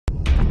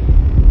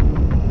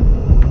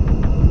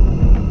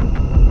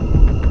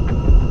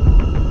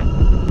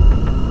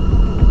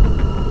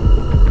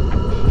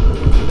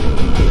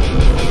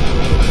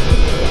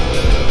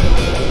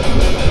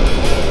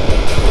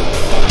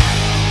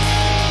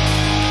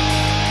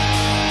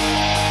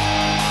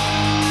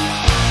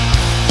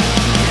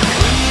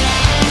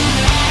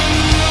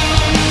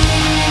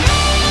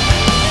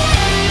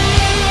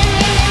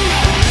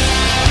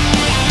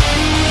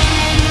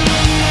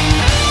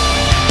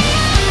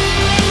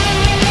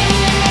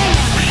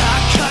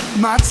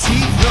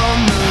teeth on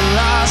the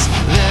lies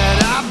that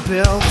I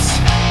built,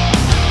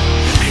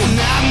 and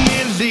I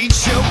nearly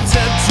choked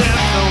to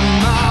death on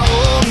my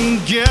own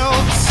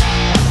guilt.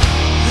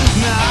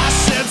 Now I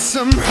said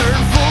some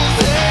hurtful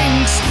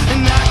things,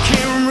 and I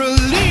can't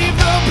relieve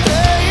the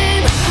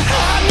pain.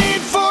 I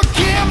need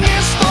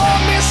forgiveness for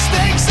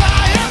mistakes I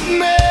have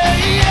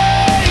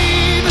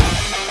made.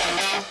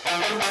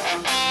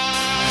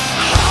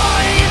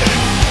 Hide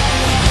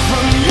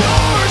from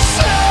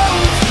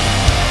yourself,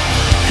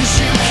 'cause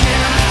you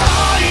can't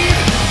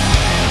hide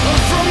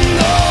from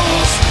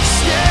those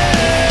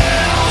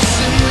scales.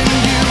 And when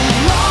you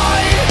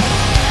lie,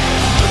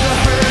 the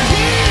hurt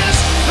is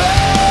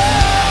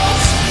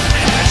felt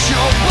as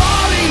your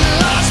body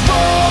lies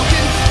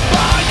broken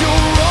by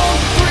your own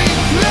free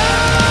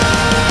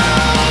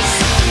mouths.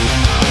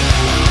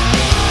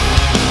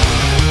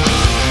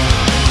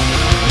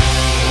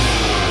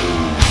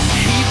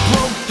 He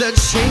broke the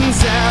chains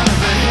that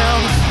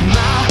held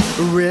my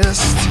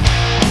wrist.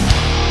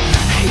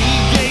 He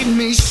gave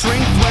me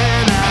strength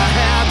when I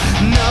had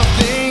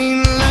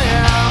nothing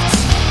left,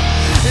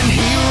 and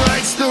he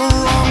rights the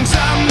wrongs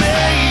I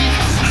made.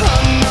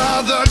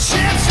 Another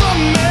chance for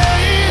me.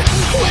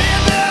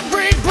 With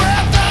every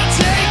breath I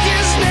take,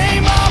 his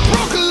name I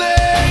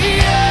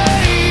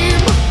proclaim.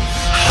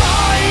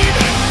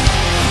 Hide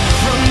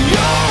from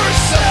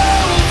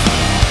yourself,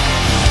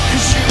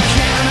 'cause you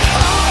can't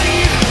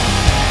hide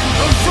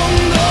from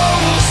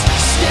those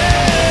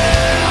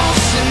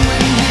scales. And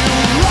when you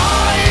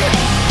lie,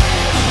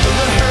 the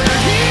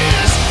hurt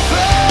is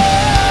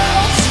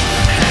felt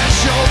as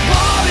your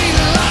body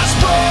lies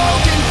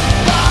broken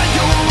by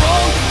your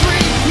own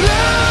free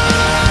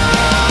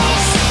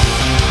mouths.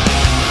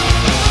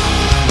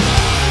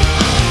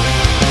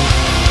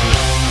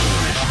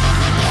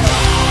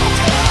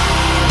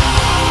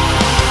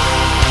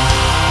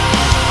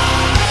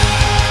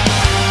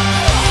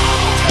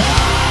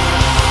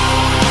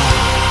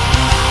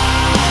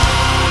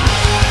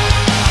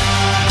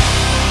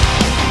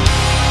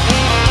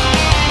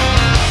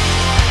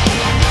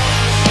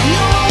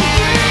 Your own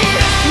free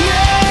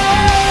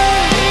nails.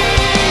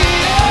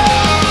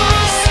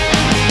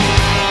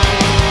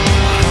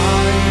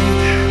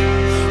 Hide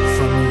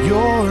from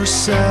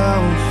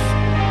yourself,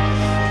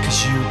 'cause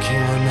you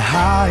can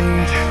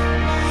hide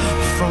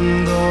from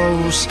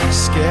those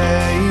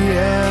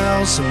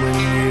scales. And when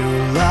you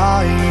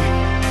lie,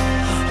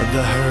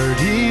 the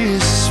hurt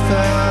is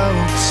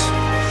felt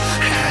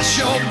as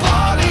your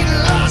body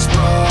lies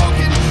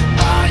broken